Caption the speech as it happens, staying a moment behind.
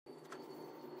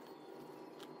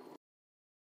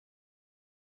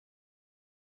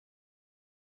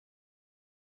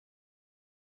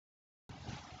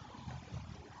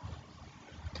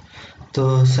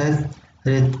To set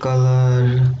read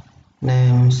color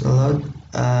names aloud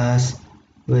as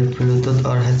with Bluetooth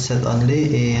or headset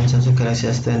only in Samsung Galaxy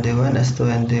S21,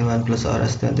 S21 Plus or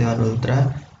S21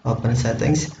 Ultra, open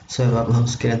settings, swipe up home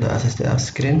screen to access the app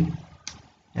screen,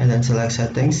 and then select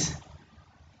settings.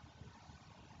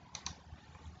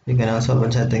 You can also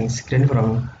open settings screen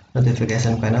from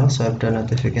notification panel, swipe down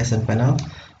notification panel,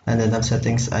 and then tap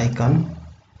settings icon.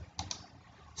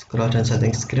 Scroll down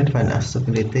settings screen, find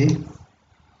accessibility,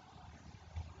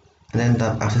 and then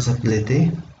tap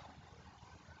accessibility.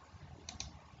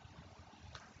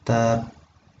 Tap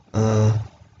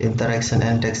interaction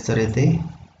and dexterity.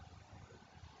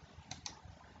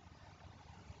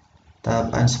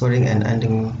 Tap answering and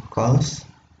ending calls,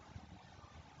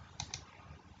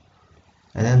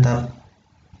 and then tap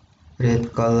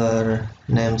read color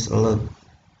names aloud,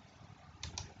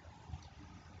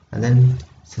 and then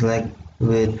select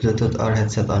with Bluetooth or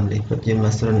headset only, but you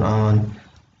must turn on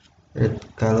read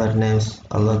color names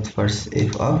aloud first.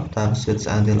 If off, tap switch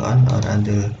until on or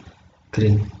until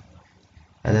green,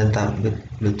 and then tap with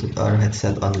Bluetooth or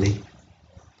headset only.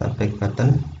 Tap back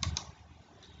button.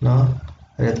 Now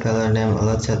read color name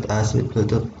aloud set as with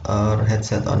Bluetooth or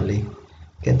headset only.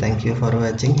 Okay, thank you for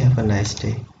watching. Have a nice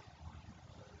day.